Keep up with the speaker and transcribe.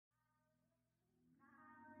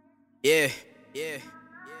Yeah.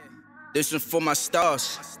 This one for my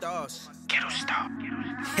stars. Ghetto stop.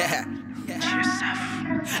 Yeah. Yourself.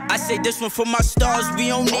 I say this one for my stars, we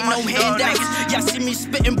don't need no handouts. Y'all see me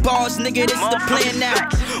spitting bars, nigga, this the plan now.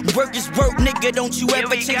 Work is work, nigga, don't you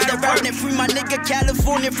ever change that route. And free my nigga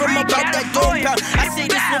California from about that gold pound. I say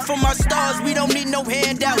this one for my stars, we don't need no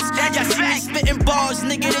handouts. Y'all see me spitting bars,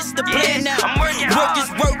 nigga, this the plan now. Work is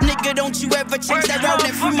work, nigga, don't you ever change that route.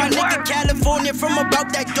 And free my nigga California from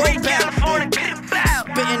about that gold pound.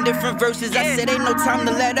 Spitting different verses, I said ain't no time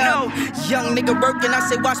to let up. Young nigga working, I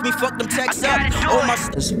say watch me fuck them texts up. I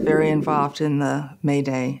was very involved in the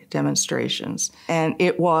MAYDAY demonstrations, and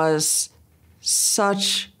it was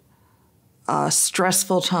such a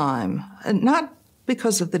stressful time, and not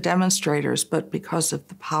because of the demonstrators, but because of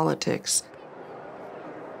the politics.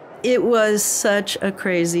 It was such a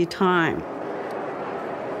crazy time.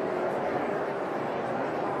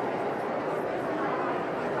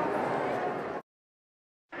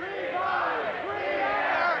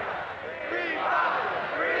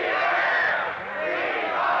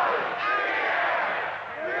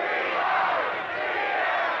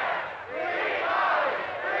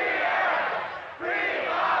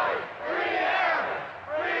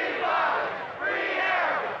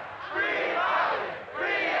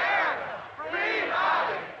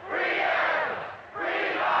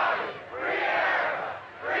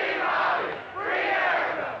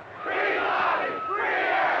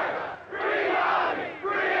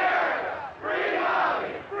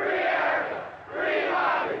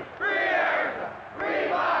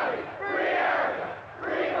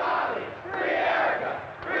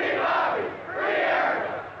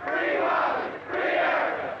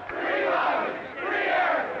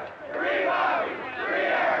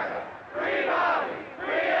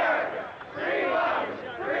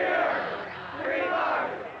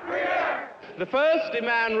 The first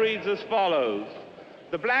demand reads as follows.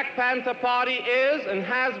 The Black Panther Party is and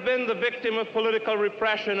has been the victim of political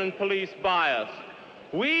repression and police bias.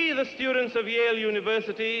 We, the students of Yale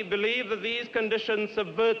University, believe that these conditions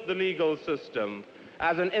subvert the legal system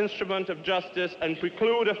as an instrument of justice and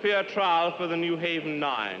preclude a fair trial for the New Haven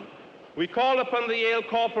Nine. We call upon the Yale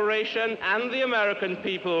Corporation and the American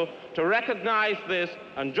people to recognize this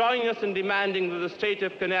and join us in demanding that the state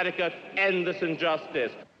of Connecticut end this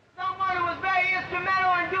injustice. Someone who was very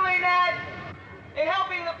instrumental in doing that, in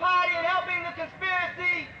helping the party and helping the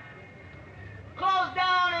conspiracy close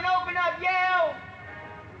down and open up Yale,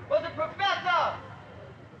 was a professor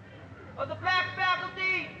of the black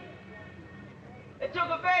faculty that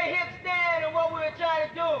took a very hip stand on what we were trying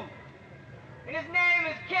to do. And his name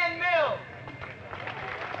is Ken Mills.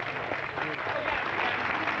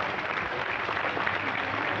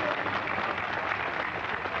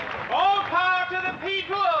 All power to the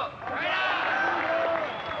people!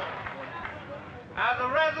 As a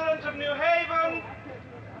resident of New Haven,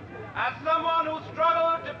 as someone who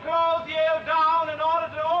struggled to close Yale down in order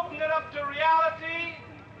to open it up to reality,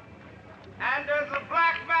 and as a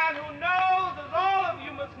black man who knows, as all of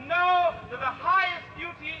you must know, that the highest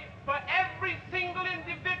duty for every single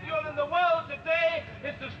individual in the world today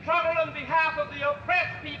is to struggle on behalf of the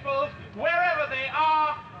oppressed peoples wherever they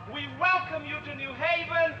are. We welcome you to New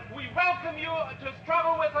Haven, we welcome you to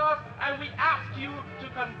struggle with us, and we ask you to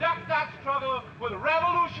conduct that struggle with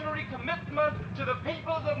revolutionary commitment to the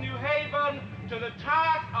peoples of New Haven, to the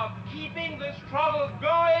task of keeping this struggle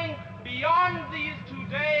going beyond these 2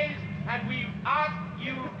 days, and we ask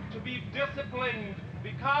you to be disciplined,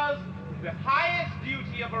 because the highest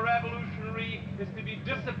duty of a revolutionary is to be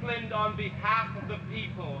disciplined on behalf of the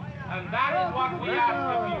people. And that is what we ask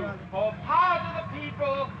of you. For power to the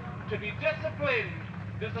people to be disciplined.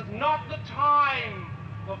 This is not the time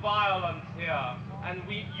for violence here. And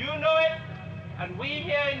you know it, and we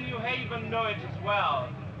here in New Haven know it as well.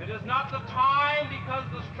 It is not the time because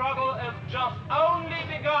the struggle has just only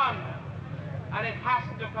begun, and it has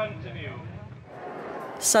to continue.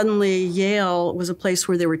 Suddenly, Yale was a place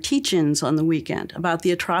where there were teach-ins on the weekend about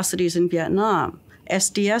the atrocities in Vietnam.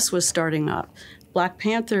 SDS was starting up. Black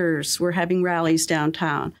Panthers were having rallies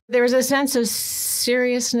downtown. There was a sense of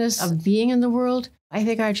seriousness of being in the world. I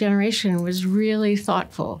think our generation was really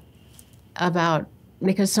thoughtful about,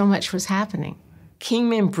 because so much was happening.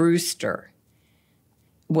 Kingman Brewster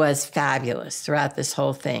was fabulous throughout this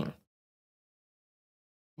whole thing.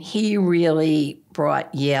 He really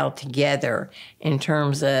brought Yale together in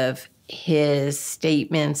terms of his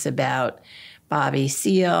statements about Bobby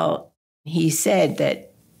Seale. He said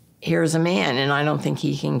that here's a man, and I don't think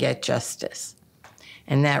he can get justice.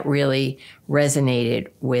 And that really resonated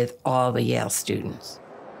with all the Yale students.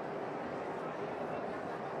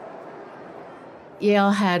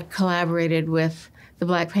 Yale had collaborated with the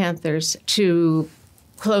Black Panthers to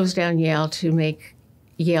close down Yale to make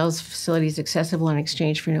Yale's facilities accessible in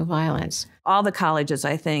exchange for no violence. All the colleges,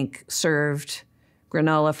 I think, served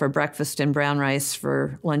granola for breakfast and brown rice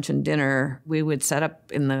for lunch and dinner. We would set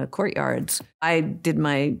up in the courtyards. I did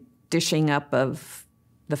my dishing up of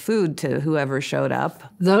the food to whoever showed up.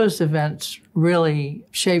 Those events really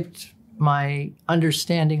shaped my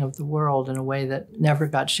understanding of the world in a way that never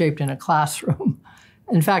got shaped in a classroom.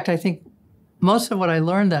 In fact, I think most of what I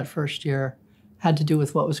learned that first year had to do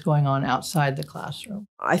with what was going on outside the classroom.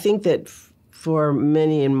 I think that for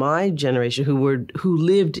many in my generation who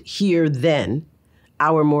lived here then,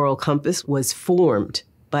 our moral compass was formed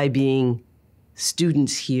by being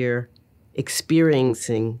students here,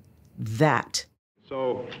 experiencing that.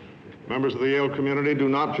 So, members of the Yale community do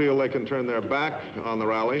not feel they can turn their back on the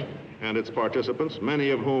rally and its participants, many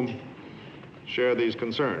of whom share these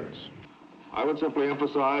concerns. I would simply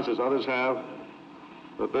emphasize, as others have,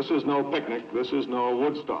 that this is no picnic, this is no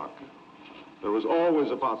Woodstock. There was always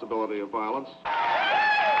a possibility of violence. We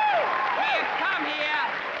have come here.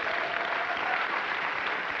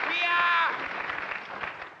 We are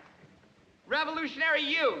revolutionary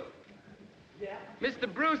youth. Mr.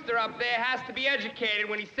 Brewster up there has to be educated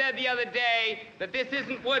when he said the other day that this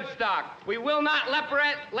isn't Woodstock. We will not let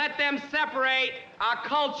them separate our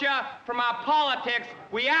culture from our politics.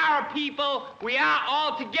 We are a people. We are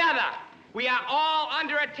all together. We are all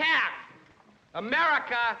under attack.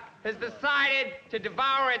 America has decided to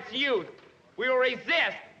devour its youth. We will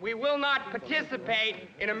resist. We will not participate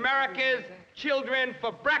in America's Children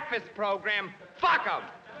for Breakfast program. Fuck 'em.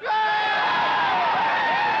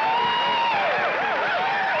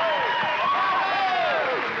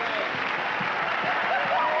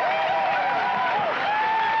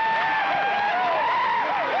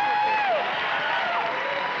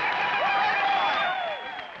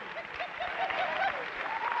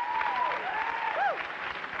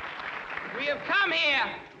 We have come here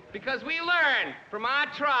because we learned from our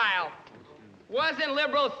trial, wasn't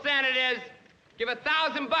liberal senators, give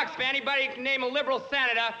 $1,000 for anybody who can name a liberal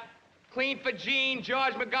senator, Clean for Gene,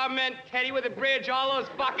 George McGovern, Teddy with a bridge, all those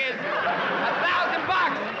fuckers,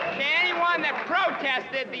 $1,000 to anyone that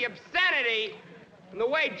protested the obscenity and the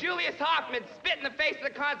way Julius Hoffman spit in the face of the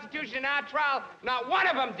Constitution in our trial. Not one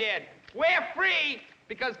of them did. We're free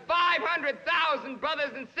because 500,000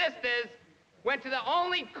 brothers and sisters went to the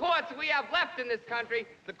only courts we have left in this country,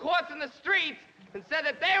 the courts in the streets, and said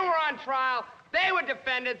that they were on trial, they were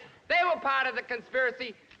defendants, they were part of the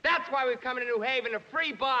conspiracy. That's why we've come to New Haven to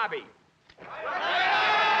free Bobby.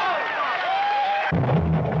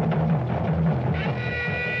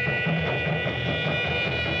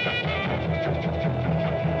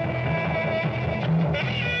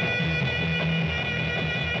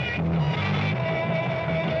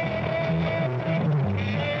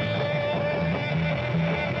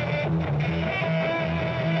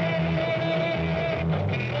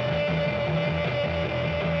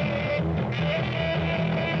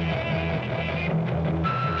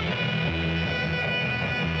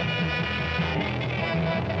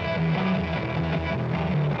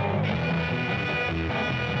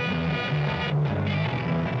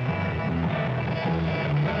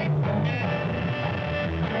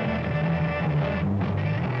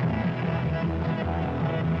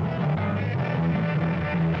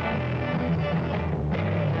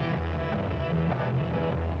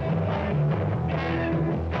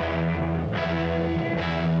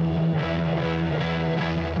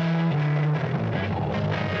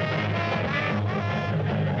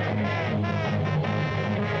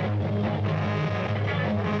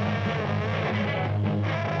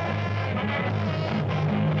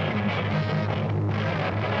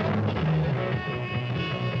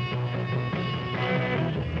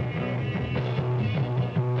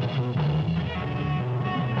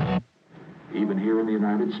 Even here in the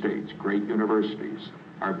United States, great universities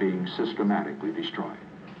are being systematically destroyed.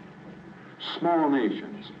 Small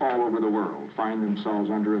nations all over the world find themselves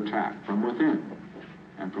under attack from within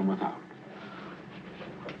and from without.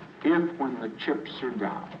 If, when the chips are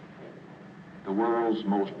down, the world's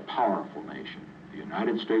most powerful nation, the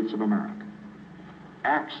United States of America,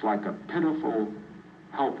 acts like a pitiful,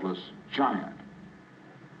 helpless giant,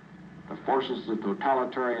 the forces of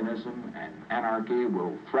totalitarianism and anarchy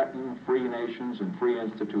will threaten free nations and free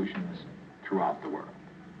institutions throughout the world.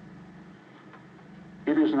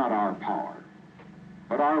 It is not our power,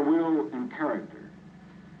 but our will and character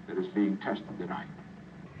that is being tested tonight.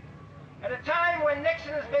 At a time when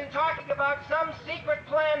Nixon has been talking about some secret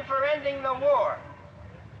plan for ending the war,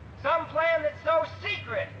 some plan that's so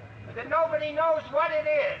secret that nobody knows what it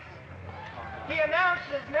is, He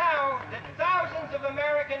announces now that thousands of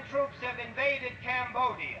American troops have invaded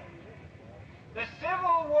Cambodia. The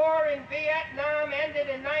Civil War in Vietnam ended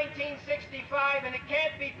in 1965, and it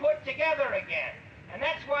can't be put together again. And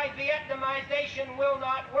that's why Vietnamization will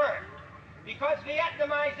not work. Because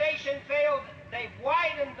Vietnamization failed, they've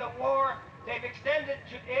widened the war, they've extended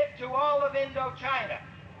it to all of Indochina.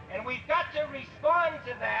 And we've got to respond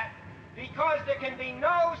to that, because there can be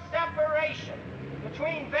no separation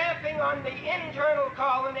between vamping on the internal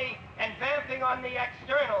colony and vamping on the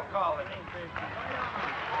external colony.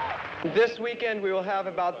 This weekend we will have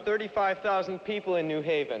about 35,000 people in New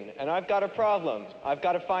Haven, and I've got a problem. I've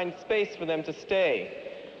got to find space for them to stay.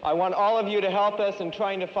 I want all of you to help us in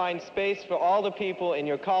trying to find space for all the people in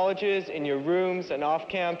your colleges, in your rooms, and off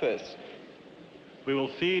campus. We will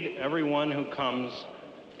feed everyone who comes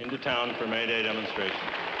into town for May Day demonstration.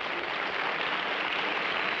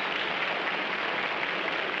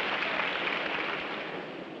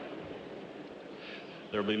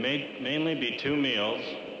 There will mainly be 2 meals.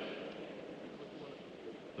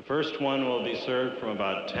 The first one will be served from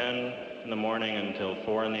about 10 in the morning until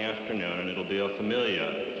 4 in the afternoon, and it'll be a familia.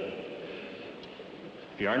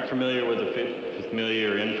 If you aren't familiar with the familia,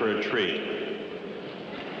 you're in for a treat.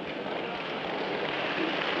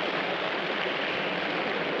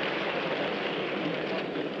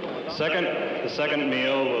 The second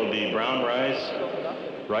meal will be brown rice,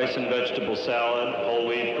 rice and vegetable salad, whole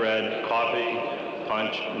wheat bread, coffee,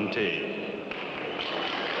 punch, and tea.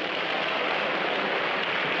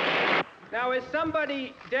 Now, as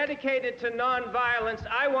somebody dedicated to nonviolence,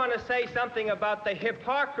 I want to say something about the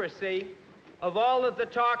hypocrisy of all of the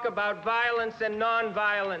talk about violence and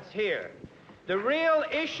nonviolence here. The real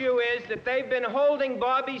issue is that they've been holding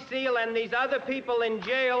Bobby Seale and these other people in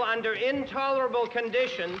jail under intolerable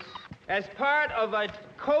conditions as part of a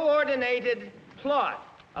coordinated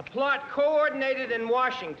plot, a plot coordinated in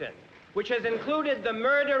Washington, which has included the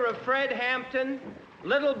murder of Fred Hampton,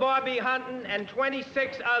 Little Bobby Hunton, and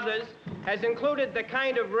 26 others, has included the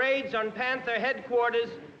kind of raids on Panther headquarters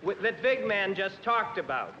that Big Man just talked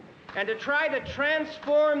about. And to try to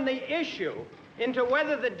transform the issue into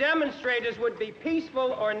whether the demonstrators would be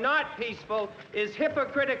peaceful or not peaceful is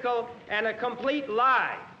hypocritical and a complete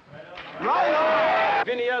lie. Right. If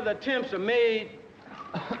any other attempts are made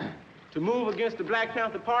to move against the Black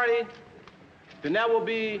Panther Party, then that will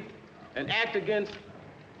be an act against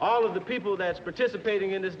all of the people that's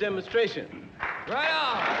participating in this demonstration. Right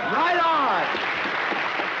on! Right on!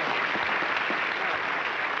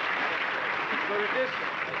 So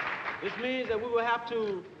this means that we will have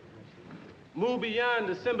to move beyond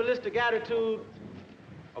the symbolistic attitude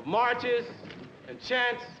of marches and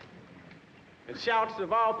chants and shouts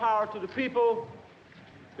of all power to the people.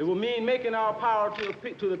 It will mean making our power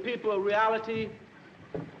to the people a reality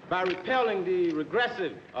by repelling the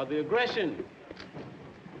regressive or the aggression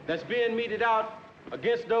that's being meted out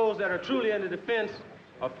against those that are truly in the defense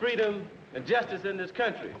of freedom and justice in this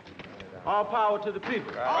country. All power to the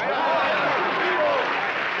people.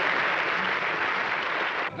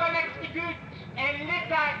 Connecticut est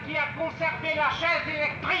l'État qui a conservé la chaise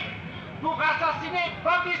électrique pour assassiner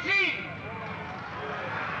Bobby Seale.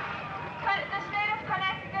 The state of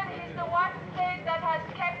Connecticut is the one state that has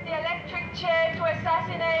kept the electric chair to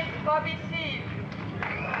assassinate Bobby Seale.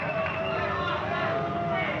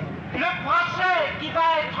 Le procès qui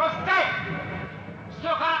va être fait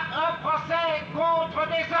sera un procès contre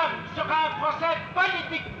des hommes, sera un procès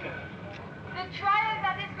politique. The trial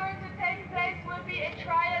that is going to take place will be a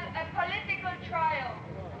trial, a political trial.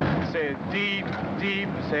 Said deep, deep,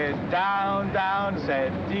 said down, down,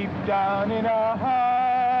 said deep down in our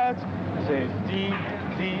hearts. Said deep,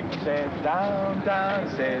 deep, said down, down,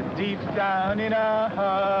 said deep down in our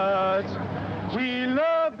hearts. We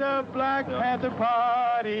love the Black Panther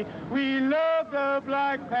Party. We love the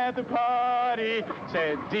Black Panther Party.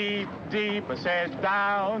 Said deep, deep, said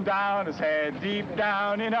down, down, said deep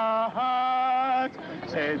down in our hearts.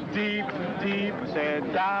 Said deep, deep,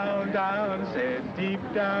 said down, down, said deep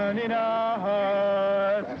down in our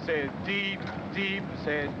hearts. Said deep, deep,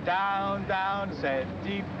 said down, down, said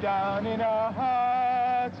deep down in our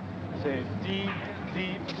hearts. Said deep,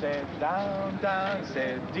 deep, said down, down,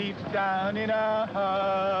 said deep down in our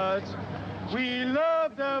hearts. We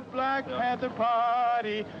love the Black Panther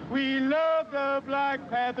Party. We love the Black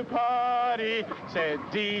Panther Party. Said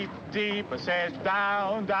deep, deep, said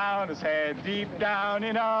down, down, said deep down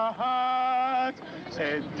in our hearts.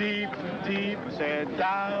 Said deep, deep, said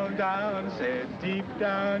down, down, said deep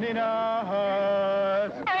down in our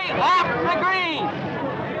hearts. Stay off the green!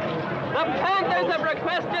 The Panthers have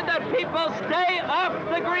requested that people stay off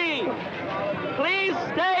the green. Please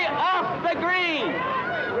stay off the color green.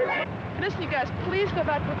 Listen, you guys, please go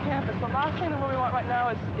back to the campus. The last thing that we want right now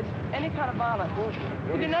is any kind of violence.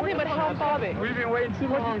 We do nothing but help Bobby. We've been waiting too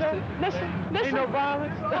long. Listen. Ain't no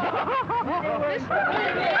violence. Everybody,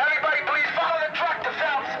 please follow the truck to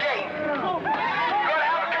Fountain's Gate. We're going to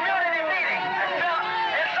have a community meeting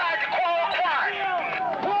inside the Qual Quad.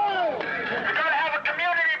 We're going to have a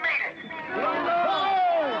community meeting.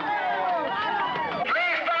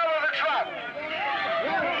 Please follow the truck.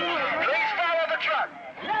 Please follow the truck.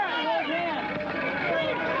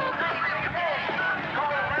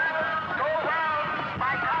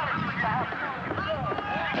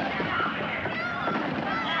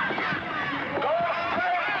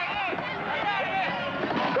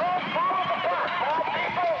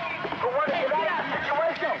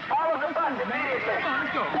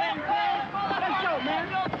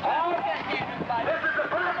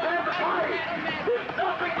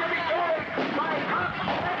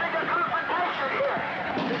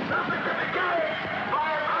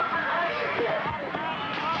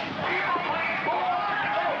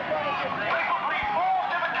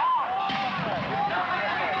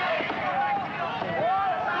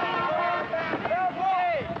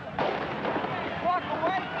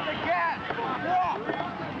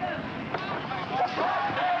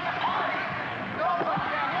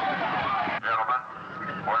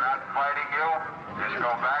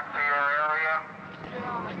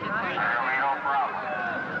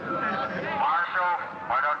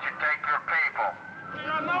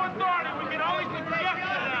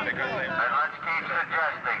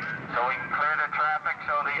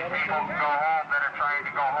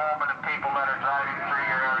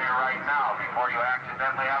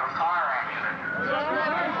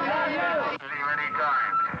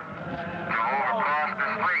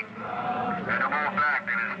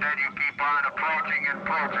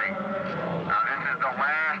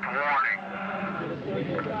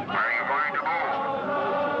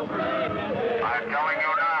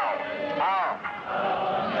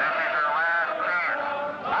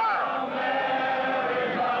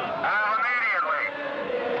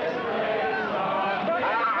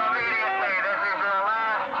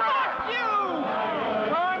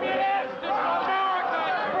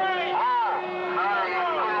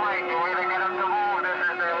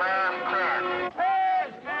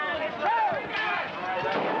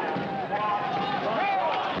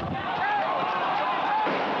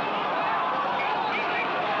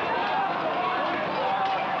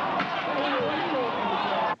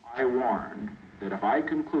 I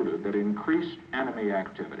concluded that increased enemy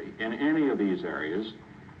activity in any of these areas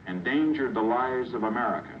endangered the lives of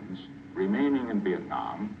Americans remaining in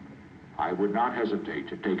Vietnam, I would not hesitate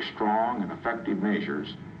to take strong and effective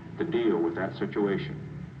measures to deal with that situation.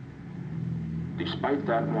 Despite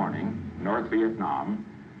that warning, North Vietnam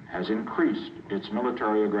has increased its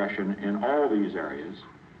military aggression in all these areas,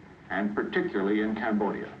 and particularly in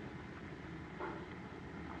Cambodia.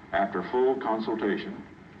 After full consultation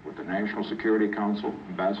with the National Security Council,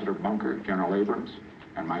 Ambassador Bunker, General Abrams,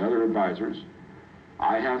 and my other advisors,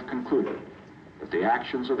 I have concluded that the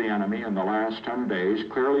actions of the enemy in the last 10 days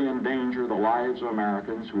clearly endanger the lives of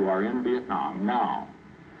Americans who are in Vietnam now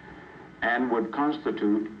and would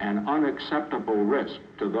constitute an unacceptable risk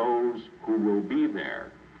to those who will be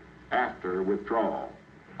there after withdrawal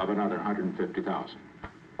of another 150,000.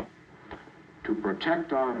 To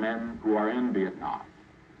protect our men who are in Vietnam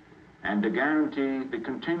and to guarantee the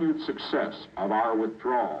continued success of our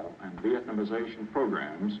withdrawal and Vietnamization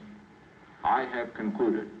programs, I have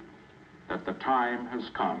concluded that the time has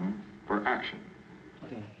come for action.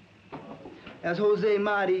 As Jose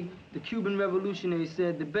Marti, the Cuban revolutionary,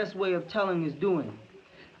 said, the best way of telling is doing.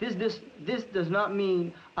 This does not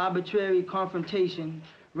mean arbitrary confrontation,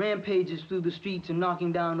 rampages through the streets and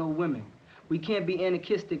knocking down old women. We can't be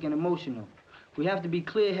anarchistic and emotional. We have to be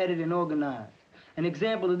clear-headed and organized. An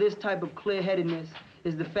example of this type of clear-headedness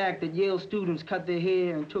is the fact that Yale students cut their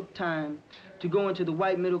hair and took time to go into the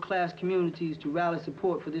white middle-class communities to rally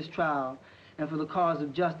support for this trial and for the cause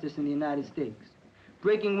of justice in the United States.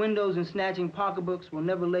 Breaking windows and snatching pocketbooks will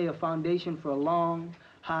never lay a foundation for a long,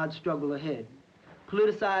 hard struggle ahead.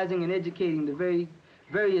 Politicizing and educating the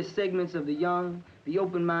various segments of the young, the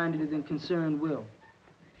open-minded, and concerned will.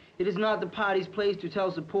 It is not the party's place to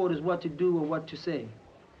tell supporters what to do or what to say.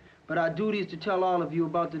 But our duty is to tell all of you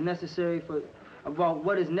about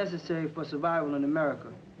what is necessary for survival in America.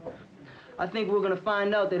 I think we're going to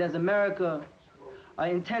find out that as America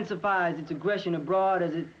intensifies its aggression abroad,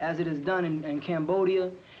 as it has done in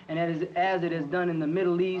Cambodia, and as it has done in the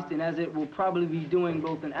Middle East, and as it will probably be doing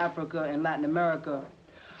both in Africa and Latin America,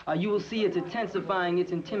 you will see it's intensifying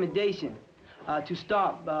its intimidation to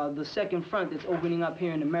stop the second front that's opening up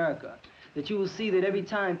here in America. That you will see that every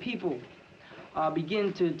time people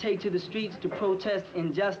begin to take to the streets to protest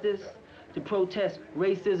injustice, to protest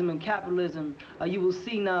racism and capitalism, you will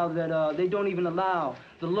see now that they don't even allow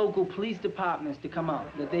the local police departments to come out,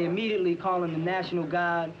 that they immediately call in the National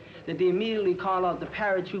Guard, that they immediately call out the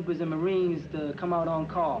paratroopers and Marines to come out on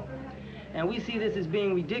call. And we see this as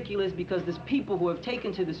being ridiculous because there's people who have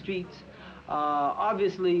taken to the streets.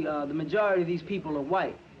 Obviously, the majority of these people are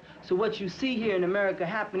white. So what you see here in America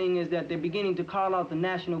happening is that they're beginning to call out the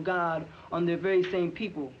National Guard on their very same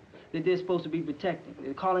people that they're supposed to be protecting.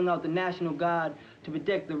 They're calling out the National Guard to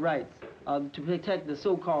protect the rights, to protect the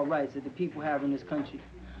so-called rights that the people have in this country.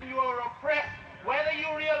 You are oppressed, whether you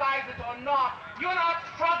realize it or not. You're not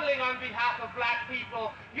struggling on behalf of black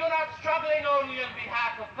people. You're not struggling only on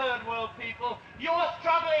behalf of third world people. You are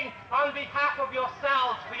struggling on behalf of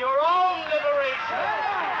yourselves for your own liberation.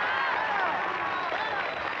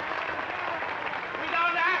 We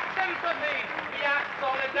don't ask sympathy, we ask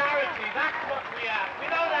solidarity. That's what we ask. We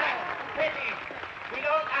don't ask pity. We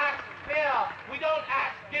don't ask fear. We don't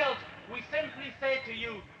ask guilt. We simply say to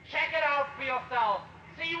you, check it out for yourself.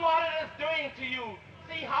 See what it is doing to you.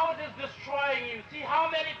 See how it is destroying you. See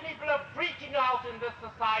how many people are freaking out in this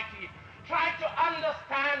society. Try to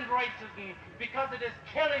understand racism because it is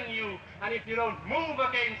killing you. And if you don't move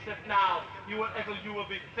against it now, you will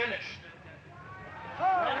be finished.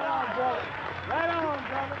 Right on, brother. Right on,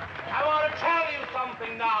 brother. I want to tell you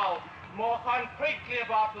something now, more concretely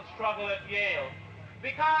about the struggle at Yale.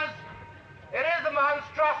 Because it is a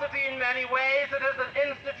monstrosity in many ways. It is an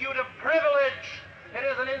institute of privilege. It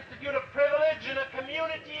is an institute of privilege in a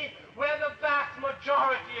community where the vast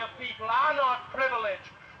majority of people are not privileged,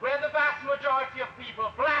 where the vast majority of people,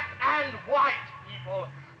 black and white people,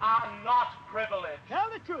 are not privileged. Tell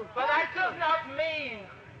the truth. But that does not mean,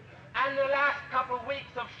 and the last couple of weeks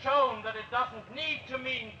have shown that it doesn't need to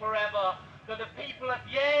mean forever, that the people at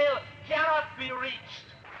Yale cannot be reached.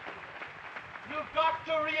 You've got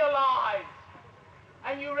to realize,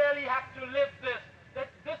 and you really have to live this, that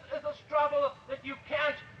this is a struggle that you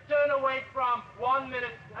can't turn away from 1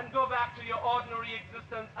 minute and go back to your ordinary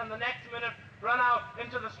existence and the next minute run out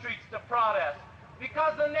into the streets to protest.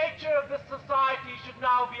 Because the nature of this society should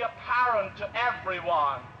now be apparent to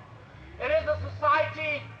everyone. It is a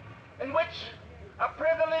society in which a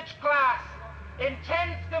privileged class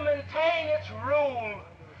intends to maintain its rule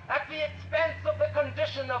at the expense of the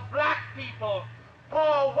condition of black people,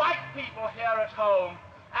 poor white people here at home,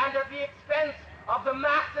 and at the expense of the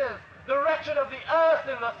masses, the wretched of the earth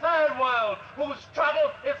in the third world, whose struggle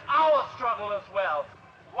is our struggle as well.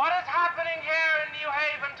 What is happening here in New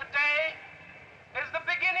Haven today is the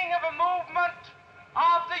beginning of a movement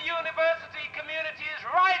of the university communities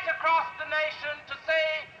right across the nation to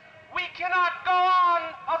say, we cannot go on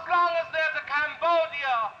as long as there's a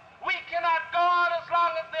Cambodia. We cannot go on as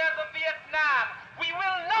long as there's a Vietnam. We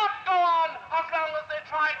will not go on as long as they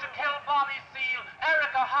try to kill Bobby Seale,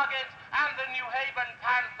 Ericka Huggins, and the New Haven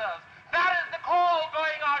Panthers. That is the call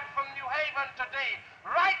going out from New Haven today.